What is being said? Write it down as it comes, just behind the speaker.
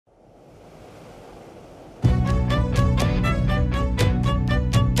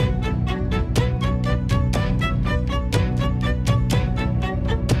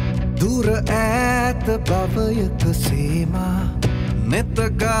දුර ඈත බවයක සීමා නෙත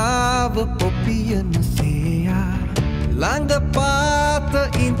ගාව පොපියන සේයා ළඟ පාත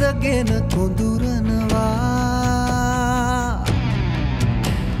ඉඳගෙන කොඳුරනවා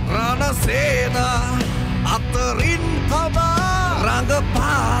රණසේනා අතරින් පබා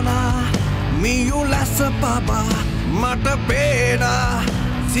රඟපානා මියු ලැස පබා මට පේනා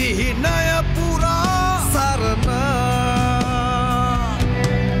සිහිනය පුරා සරණා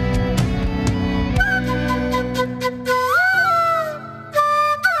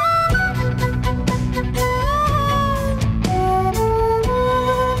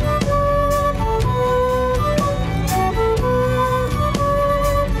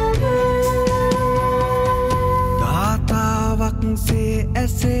से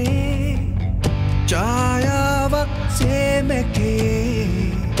ऐसे छायावक से मेके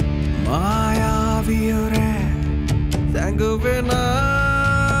मायावी रे संगवेना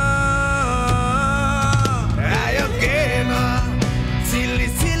ayogena silly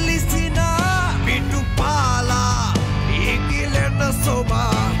silly sina pitu pala ikilena soba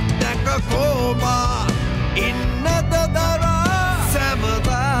daka koma innada dara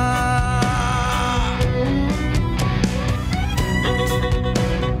samada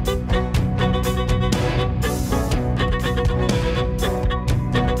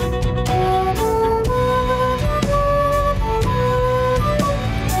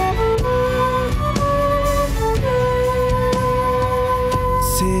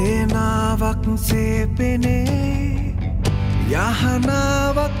से पेने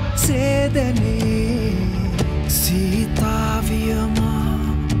याहनावक से देने सीता वियमा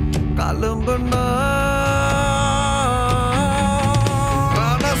कलंबना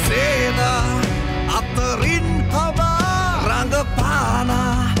रणसेना अतरिन हवा रंगपाना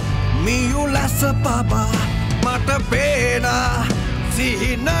मियु लस पबा मट पेना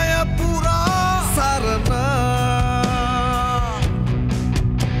सिहिनय पुरा सरना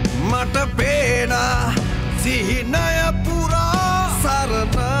මට පේනා සිහිනය පුරා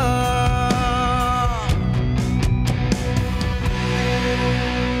සරණා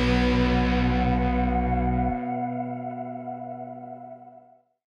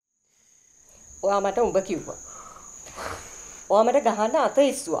ඔයා මට උඹ කිව්වා. ඔයා මට ගහන්න අත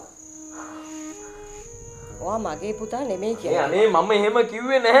ඉස්සුවා. ඔයා මගේ පුතා නෙමෙයි කියලා. අනේ මම එහෙම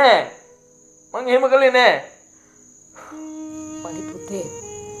කිව්වේ නැහැ. මං එහෙම කළේ නැහැ. මගේ පුතේ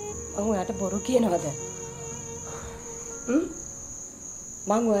මං ඔයාට බොරු කියනවද?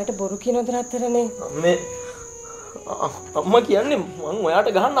 මං ඔයාට බොරු කියනවද නැත්තරනේ? අම්මා කියන්නේ මං ඔයාට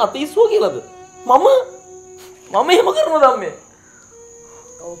ගහන්න අත ඉස්සුවා කියලාද? මම එහෙම කරනවද අම්මේ?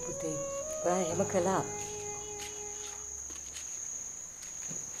 ඔව් පුතේ. ඔයා එහෙම කළා.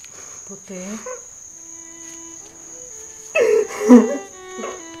 පුතේ.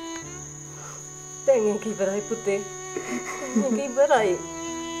 දැන් ඒක ඉවරයි පුතේ. දැන් ඒක ඉවරයි.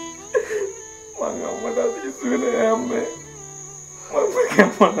 මං අම්මට අත ඉස්සුවේ නෑ අම්මේ.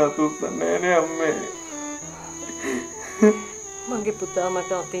 මම අත උස්සන්නේ නෑ අම්මේ. මගේ පුතා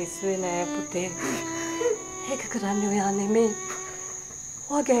මට අත ඉස්සුවේ නෑ පුතේ. ඒක කරන්නේ ඔයා නෙමෙයි.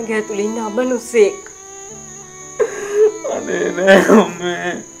 ඔයාගේ ඇඟ ඇතුලේ ඉන්න අමනුස්සෙක්. අනේ නෑ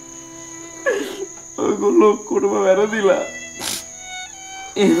අම්මේ. ඔයගොල්ලෝ ඔක්කොටම වැරදිලා.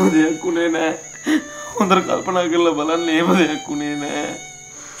 එහෙම දෙයක් උනේ නෑ. හොඳට කල්පනා කරලා බලන්න එහෙම දෙයක් උනේ නෑ.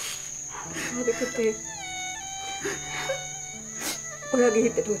 හරි පුතේ. ඔයාගේ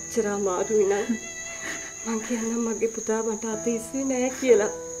හිතට ඔච්චර අමාරුයි නේද? මං කියන්නම් මගේ පුතා මට අත ඉස්සුවේ නෑ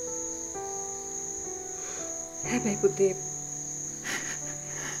කියලා. හැබැයි පුතේ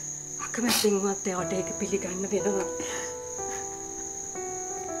අකමැතිවත් එයාට ඒක පිළිගන්න වෙනවා.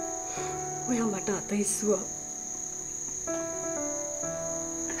 ඔයා මට අත ඉස්සුවා.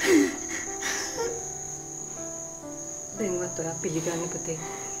 දැන්වත් ඔයා පිළිගන්න පුතේ.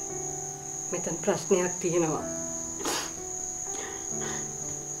 මෙතන ප්‍රශ්නයක් තියෙනවා.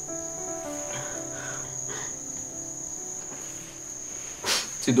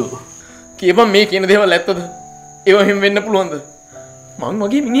 සිදු කියපන් මේ කියන දේවල් ඇත්තද? ඒව එහෙම වෙන්න පුළුවන්ද? මං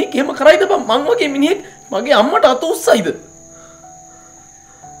වගේ මිනිහෙක් එහෙම කරයිද බං? මං වගේ මිනිහෙක් මගේ අම්මට අත උස්සයිද?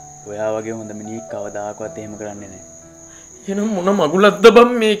 ඔයා වගේ හොඳ මිනිහෙක් කවදාකවත් එහෙම කරන්නේ නැහැ. එහෙනම් මොන මගුලක්ද බං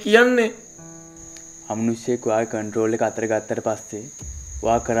මේ කියන්නේ? අමනුෂ්‍යෙක් ඔයාගේ කන්ට්‍රෝල් එක අතර ගත්තට පස්සේ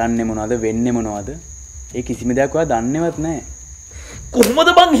ඔයා කරන්නේ මොනවද වෙන්නේ මොනවද? ඒ කිසිම දෙයක් ඔයා දන්නේවත් නැහැ. කොහොමද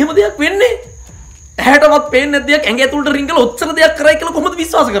බං එහෙම දෙයක් වෙන්නේ? ඇහැටවත් පේන්නේ නැති දෙයක් ඇඟ ඇතුළට රිංගලා ඔච්චර දෙයක් කරයි කියලා කොහොමද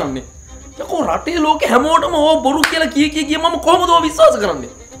විශ්වාස කරන්නේ? යකෝ රටේ ලෝකේ හැමෝටම ඕ බොරු කියලා කිය මම කොහොමද ඔය විශ්වාස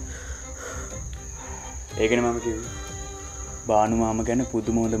කරන්නේ? ඒකනේ මම කිව්වේ. බානු මාම ගැන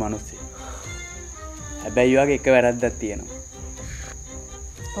පුදුම හොඳ මිනිස්සෙක්. හැබැයි ඔයාගේ එක වැරද්දක් තියෙනවා.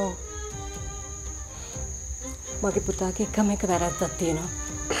 ඔව්. මගේ පුතාගේ එකම එක වැරද්දක් තියෙනවා.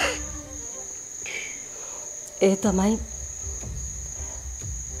 ඒ තමයි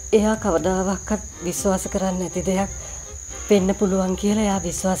එයා කවදාවත් විශ්වාස කරන්නේ නැති දෙයක් වෙන්න පුළුවන් කියලා එයා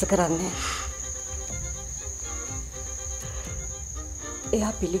විශ්වාස කරන්නේ.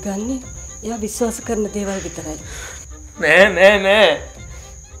 එයා පිළිගන්නේ එයා විශ්වාස කරන දේවල් විතරයි. නෑ.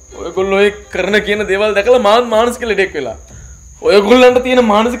 ඔයගොල්ලෝ ඒ කරන කියන දේවල් දැකලා මාත් මානසික ලෙඩෙක් වෙලා. ඔයගොල්ලන්ට තියෙන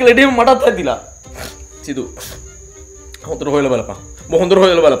මානසික ලෙඩේම මටත් හැදිලා. සිදු. හොඳට හොයලා බලපන්. හොඳට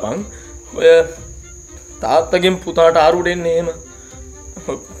හොයලා බලපන්. ඔය තාත්තගෙන් පුතාට ආරුඩ එන්නේ එහෙම.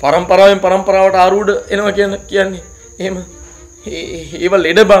 පරම්පරාවෙන් පරම්පරාවට ආරුඩ එනවා කියන්නේ. එහෙම. ඒව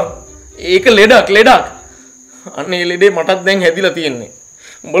ලෙඩ බං. ඒක ලෙඩක්. අන්න ඒ ලෙඩේ මටත් දැන් හැදිලා තියෙන්නේ.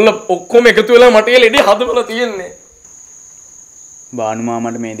 උඹලා ඔක්කොම එකතු වෙලා මට ඒ ලෙඩේ හදවලා තියෙන්නේ. බානු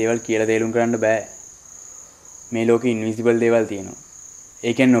මාමට මේ දේවල් කියලා තේරුම් කරන්න බෑ. මේ ලෝකේ ඉන්විසිබල් දේවල් තියෙනවා.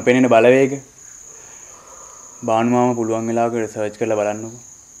 ඒ කියන්නේ නොපෙනෙන බලවේග. බානු මාම පුළුවන් වෙලාවක රිසර්ච් කරලා බලන්නකෝ.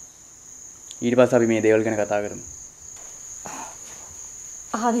 ඊට පස්සේ අපි මේ දේවල් ගැන කතා කරමු.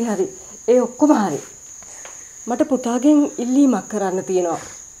 හරි. ඒ ඔක්කොම හරි. මට පුතාගෙන් ඉල්ලීමක් කරන්න තියෙනවා.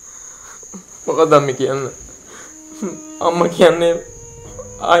 මොකද අම්මේ කියන්නේ? අම්මා කියන්නේ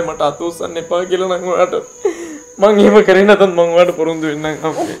ආයි මට අත උස්සන්න එපා කියලා නම් ඔයාට මං එහෙම කරේ නැතත් මං ඔයාට පොරොන්දු වෙන්නම්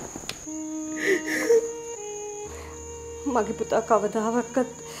අම්මේ. මගේ පුතා කවදාවත්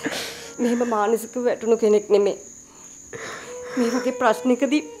මෙහෙම මානසික වැටුණු කෙනෙක් නෙමෙයි. මේ වගේ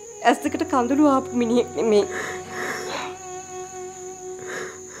ප්‍රශ්නකදී ඇස් දෙකට කඳුළු ආපු මිනිහෙක් නෙමෙයි.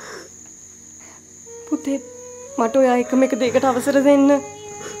 පුතේ මට ඔයා එකම එක දෙයකට අවසර දෙන්න.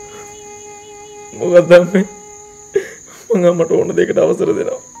 මොකද අම්මේ? මං අම්මට ඕන දෙයකට අවසර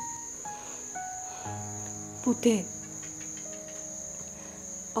දෙනවා. පුතේ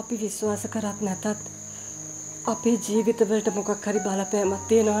අපි විශ්වාස කරත් නැතත් අපේ ජීවිතවලට මොකක් හරි බලපෑමක්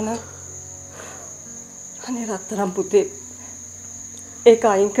තියෙනවා නම් අනේ රත්තරන් පුතේ ඒක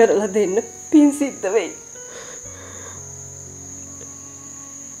අයින් කරලා දෙන්න පින් සිද්ධ වෙයි.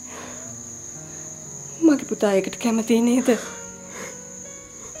 මගේ පුතා ඒකට කැමති නේද?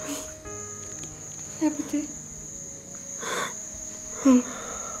 පුතේ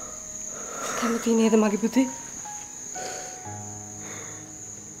කැමති නේද මගේ පුතේ?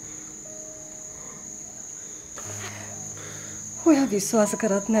 ඔයා විශ්වාස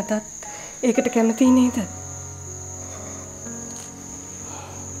කරත් නැතත් ඒකට කැමති නේද?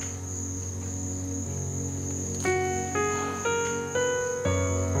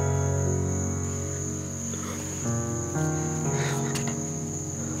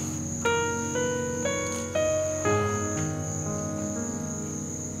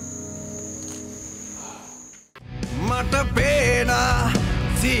 මට පේන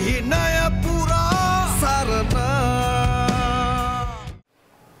සිහිනය පුරා සරණ.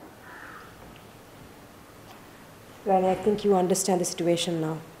 Rani, I think you understand the situation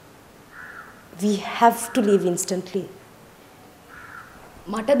now. We have to leave instantly.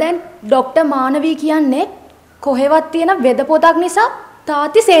 මට දැන් ડોක්ටර් මානවී කියන්නේ කොහෙවත් තියෙන වෙද පොතක් නිසා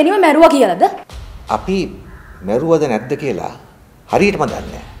තාත්ති සේනිව මැරුවා කියලාද? අපි මැරුවද නැද්ද කියලා හරියටම දන්නේ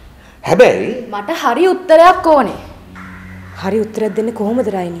නැහැ. හැබැයි මට හරි උත්තරයක් ඕනේ. හරි උත්තරයක් දෙන්නේ කොහොමද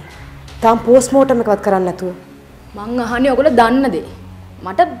රයිනි? තාම පෝස්ට්මෝටම් එකවත් කරන්න නැතුව. මං අහන්නේ ඔයගොල්ලෝ දන්න දේ.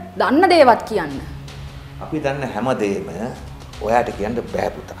 මට දන්න දේවත් කියන්න. අපි දන්න හැමදේම ඔයාට කියන්න බෑ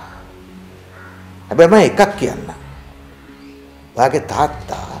පුතා. හැබැයි මම එකක් කියන්න. ඔයාගේ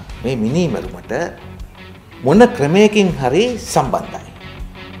තාත්තා මේ මිනිමරුමට මොන ක්‍රමයකින් හරි සම්බන්ධයි.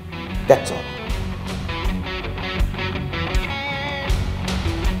 That's all.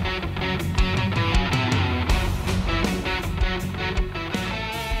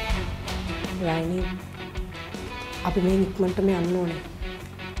 රයිනි අපි මේ ඉක්මනටම යන්න ඕනේ.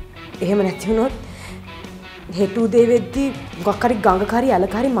 එහෙම නැති වුණොත් හෙට උදේ වෙද්දී මොකක් හරි ගඟක හරි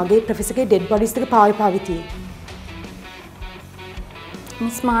ඇලක හරි මගේ ප්‍රොෆෙසර්ගේ ඩෙඩ් බොඩිස් ටික පාවි තියෙයි.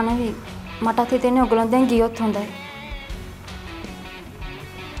 මිස් මානවී මටත් හිතෙන්නේ ඔයගොල්ලෝ දැන් ගියොත් හොඳයි.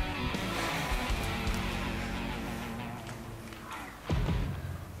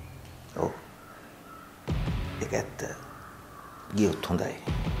 ඔව්. ඒක ඇත්ත. ගියොත් හොඳයි.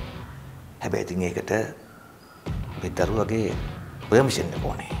 හැබැයි ඉතින් ඒකට මේ දරුවගේ පර්මිෂන් එක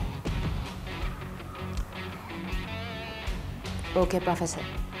ඕනේ. Okay, Professor.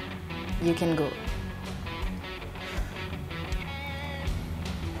 You can go.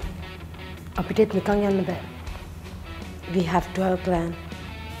 අපිට නිකන් යන්න බෑ. We have to have a plan.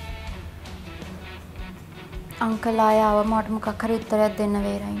 Uncle ආයව මට මොකක් හරි උත්තරයක් දෙන්න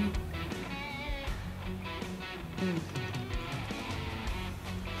වේරයිනේ.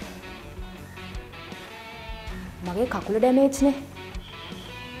 මගේ කකුල ඩැමේජ් නේ.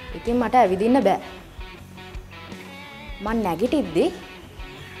 ඉතින් මට ඇවිදින්න බෑ. මං නැගිටිද්දි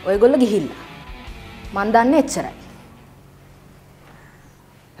ඔයගොල්ලෝ ගිහිල්ලා. මං දන්නේ එච්චරයි.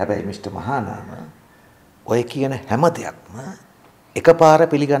 හැබැයි මිස්ටර් මහානාම ඔය කියන හැම දෙයක්ම එකපාර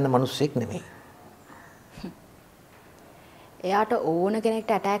පිළිගන්න මිනිස්සෙක් නෙමෙයි. එයාට ඕන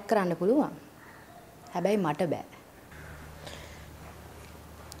කෙනෙක්ට ඇටැක් කරන්න පුළුවන්. හැබැයි මට බෑ.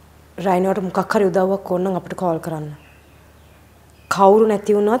 රයිනෝට මොකක් හරි උදව්වක් ඕන නම් අපිට කෝල් කරන්න. කවුරු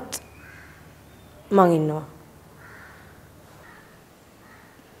නැති වුණත් මං ඉන්නවා.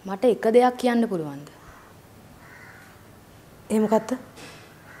 මට එක දෙයක් කියන්න පුළුවන්ද? ඒ මොකද්ද?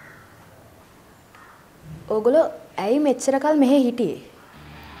 ඕගොල්ලෝ ඇයි මෙච්චර කල් මෙහෙ හිටියේ?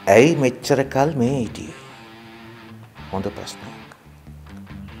 ඇයි මෙච්චර කල් මේ හිටියේ? හොඳ ප්‍රශ්නයක්.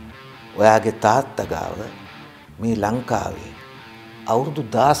 ඔයාගේ තාත්තා ගාව මේ ලංකාවේ අවුරුදු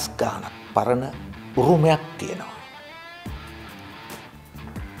 10 ගානක් පරණ උරුමයක් තියෙනවා.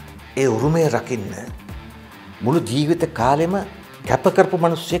 ඒ උරුමය රකින්න මුළු ජීවිත කාලෙම කැප කරපු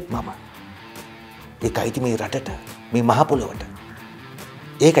මිනිස්සෙක් මම. ඒකයි මේ රටට, මේ මහ පොළොවට.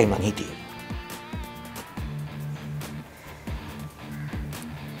 ඒකයි මං හිටියේ.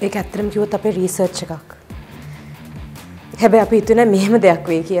 ඒක ඇත්තටම කිව්වොත් අපේ රිසර්ච් එකක්. හැබැයි අපි හිතුවේ මෙහෙම දෙයක්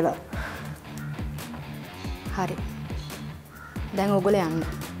වෙයි කියලා. හරි. දැන් ඕගොල්ලෝ යන්න.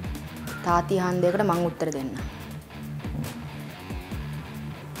 තාත්ති අහන දෙයකට මං උත්තර දෙන්න.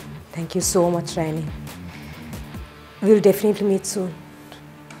 Thank you so much, Raini. We'll definitely meet soon.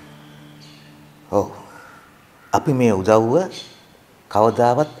 ඔව්. අපි මේ උදව්ව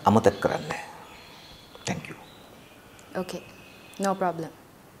කවදාවත් අමතක කරන්නේ නැහැ. Thank you. Okay. No problem.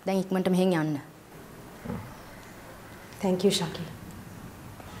 දැන් ඉක්මනට මෙහෙන් යන්න. Thank you, Shakthi.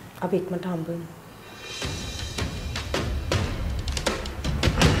 අපි ඉක්මනට හම්බ වෙමු.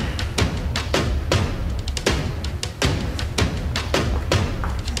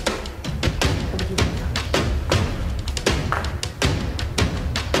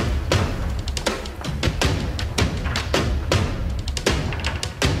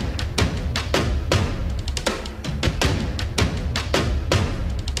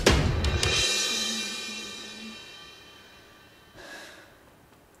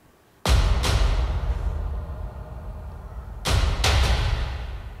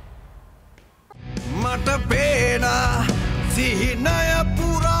 මට පේන සිහිනය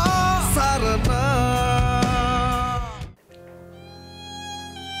පුරා සරණ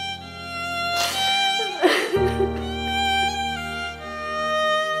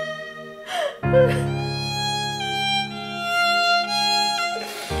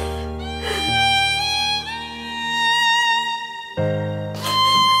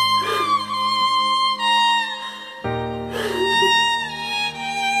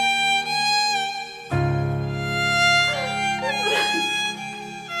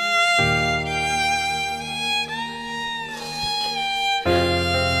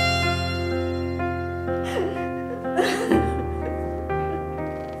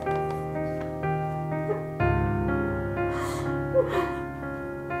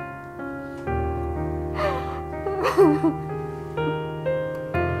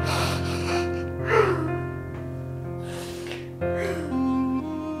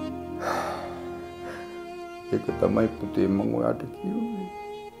ඒක තමයි පුතේ මම ඔයාට කිව්වේ.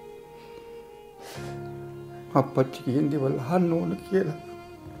 අප්පච්චි කියන දේවල් අහන්න ඕන කියලා.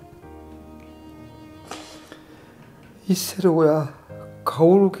 ඉස්සර ඔයා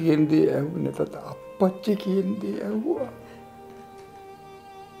කවුරු කියන දේ ඇහුවේ නැතත් අප්පච්චි කියන දේ ඇහුවා.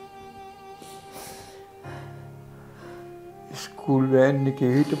 ස්කූල් වෑන්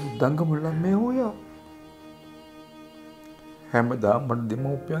එකේ හිටපු දඟම ළමයා ඔයා. හැමදාම මට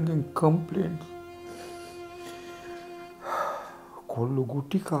දෙමව්පියන්ගෙන් කම්ප්ලේන්ට්. කොල්ලු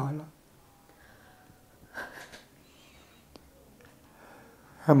ගුටි කාලා.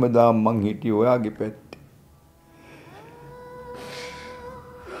 හැමදාම මං හිටියේ ඔයාගේ පැත්තේ.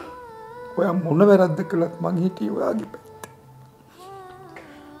 ඔයා මොන වැරද්ද කළත් මං හිටියේ ඔයාගේ පැත්තේ.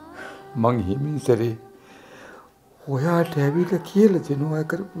 මං හිමින්සරේ ඔයාට ඇවිල්ලා කියලා දෙනවා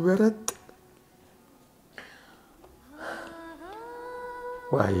ඔයා කරපු වැරද්ද.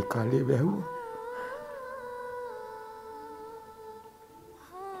 ඔයා ඒ කාලේ වැහුවා.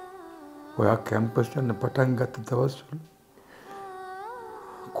 ඔයා කැම්පස් යන පටන් ගත්ත දවස්වල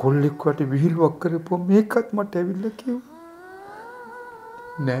කොල්ලෙක් වට විහිළුවක් කරපුවා මේකත් මට ඇවිල්ලා කිව්වා.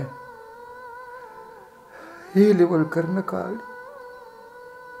 නෑ. ඒ ලෙවල් කරන කාලේ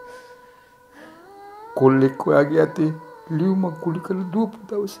කොල්ලෙක් ඔයාගේ අතේ ලියුමක් කුලි කරලා දුවපු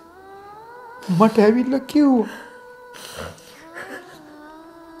දවසේ මට ඇවිල්ලා කිව්වා.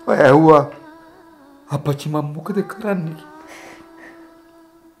 ඔය ඇහුවා අපච්චි මම මොකද කරන්නේ?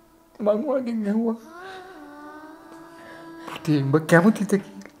 මං වගේ ඇහුවා පුතේ උඹ කැමතිද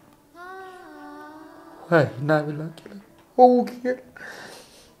කියලා. හයි නා වෙලා කියලා. ඔව් කියලා.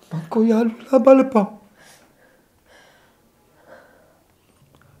 මං කෝ යාළුවා බලපන්.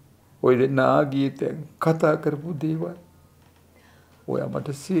 ඔය නාගී දැන් කතා කරපු දේවල් ඔයා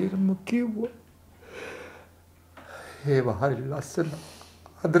මට සේරම කිව්වා. ඒව හරි ලස්සන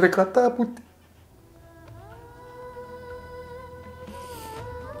අදර කතා පුතේ.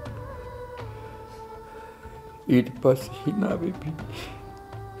 ඊට පස්සේ hina වෙපි.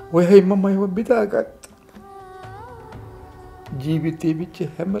 ඔයයි මම ඒව බෙදාගත්තා. ජීවිතේ විච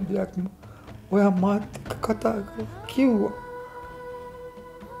හැම දෙයක්ම ඔයා මාත් එක්ක කතා කරලා කිව්වා.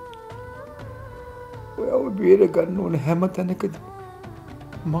 ඔයාව බේර ගන්න ඕන හැම තැනකදී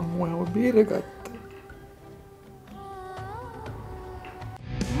මං ඔයාව බේරගත්තා.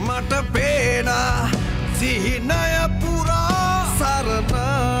 මට පේනා සිහිනය පුරා සරණ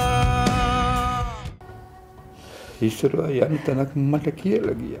ඉස්සරවා යන තැනක් මට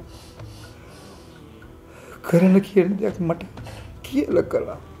කියලා ගියා. කරන කියන දෙයක් මට කියලා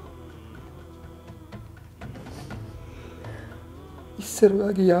කළා.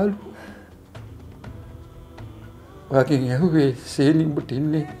 ඉස්සරවාගේ යාළුවා ඔයාගෙන් ඇහුවේ සේනින්බට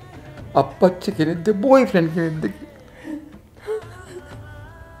ඉන්නේ අප්පච්චි කෙනෙක්ද බෝයිෆ්‍රෙන්ඩ් කෙනෙක්ද කියලා.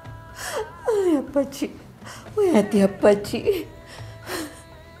 අනේ අප්පච්චි ඔය ඇති අප්පච්චි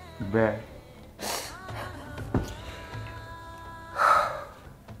බෑ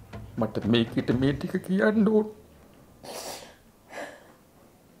මට මේකට මේ ටික කියන්න ඕන.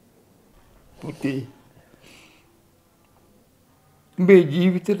 පුතේ මේ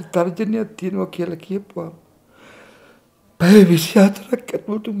ජීවිතේ තර්ජනයක් තියෙනවා කියලා කියපුවා. පැය 24ක්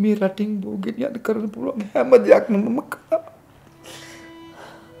ඇතුළත මේ රටින් බෝගෙන යන්න කරන්න පුළුවන් හැම දෙයක්ම මම කළා.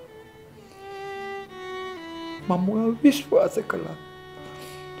 මම විශ්වාස කළා.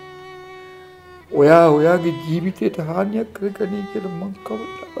 ඔයාගේ ජීවිතයට හානියක් කරගනී කියලා මං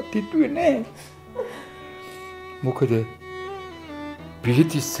කවදාවත් හිතුවේ නෑ. මොකද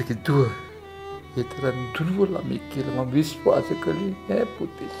පිළිතිස්සක දුව ඒ තරම් දුර්වල ළමෙක් කියලා මම විශ්වාස කළේ නෑ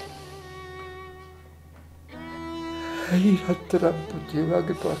පුතේ. ඇයි රත්තරන් පුතේ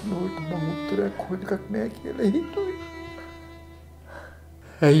වගේ ප්‍රශ්න වලට මම උත්තරයක් හොයන එකක් නෑ කියලා හිතුවේ.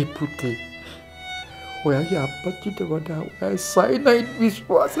 ඇයි පුතේ ඔයාගේ අප්පච්චිට වඩා ඔයා සයිනයිඩ්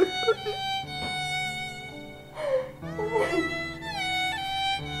විශ්වාස කළේ.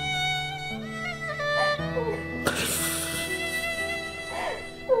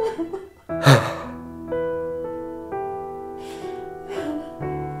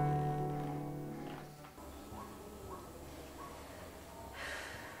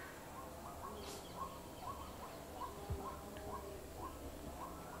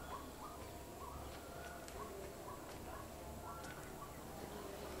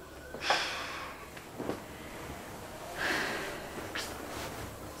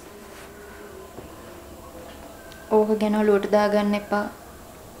 ඕක ගැන ඔලුවට දාගන්න එපා.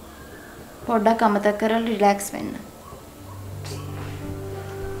 පොඩ්ඩක් අමතක කරලා රිලැක්ස් වෙන්න.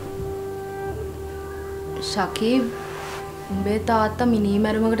 ශකීබ් උඹේ තාත්තා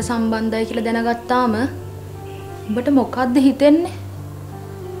මිනිමැරුමකට සම්බන්ධයි කියලා දැනගත්තාම උඹට මොකද්ද හිතෙන්නේ?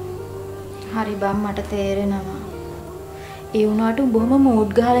 හරි බම් මට තේරෙනවා. ඒ වුණාට උඹම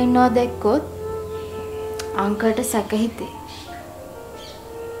මූඩ් ගහලා ඉන්නවා දැක්කොත් අංකල්ට සැක හිතේ.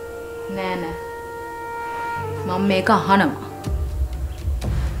 නෑ නෑ මම මේක අහනවා.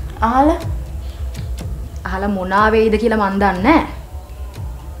 අහලා මොනා වෙයිද කියලා මන් දන්නේ නැහැ.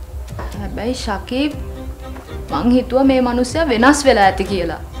 හැබැයි ශකීබ් මං හිතුවා මේ මිනිස්සයා වෙනස් වෙලා ඇති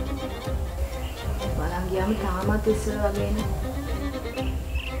කියලා. බලන් ගියාම තාමත් ඉස්සර වගේනේ.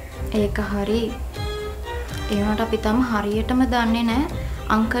 ඒක හරි. ඒ වුණාට අපි තම හරියටම දන්නේ නැහැ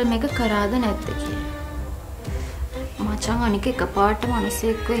අංකල් මේක කරාද නැද්ද කියලා. මචං අනික එකපාරට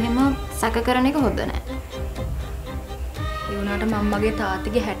මිනිස්සෙක්ව එහෙම සැක කරන එක හොඳ නැහැ. ඒ වුණාට මම්මගේ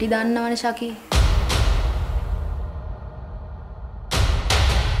තාත්තගේ හැටි දන්නවනේ ශකී.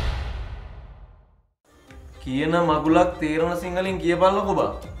 කියන මගුලක් තේරෙන සිංහලෙන් කියපල්ලකෝ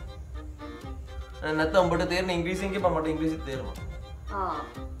බා. නැත්නම් උඹට තේරෙන ඉංග්‍රීසියෙන් කියපන් මට ඉංග්‍රීසිත් තේරෙනවා.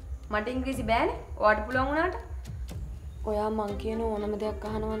 මට ඉංග්‍රීසි බෑනේ. ඔයාට පුළුවන් වුණාට. ඔයා මං කියන ඕනම දෙයක්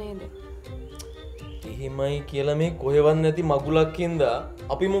අහනව නේද? එහෙමයි කියලා මේ කොහෙවත් නැති මගුලක් ඉඳලා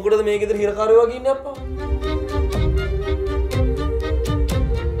අපි මොකටද මේ ගෙදර හිරකාරයෝ වගේ ඉන්නේ අප්පා?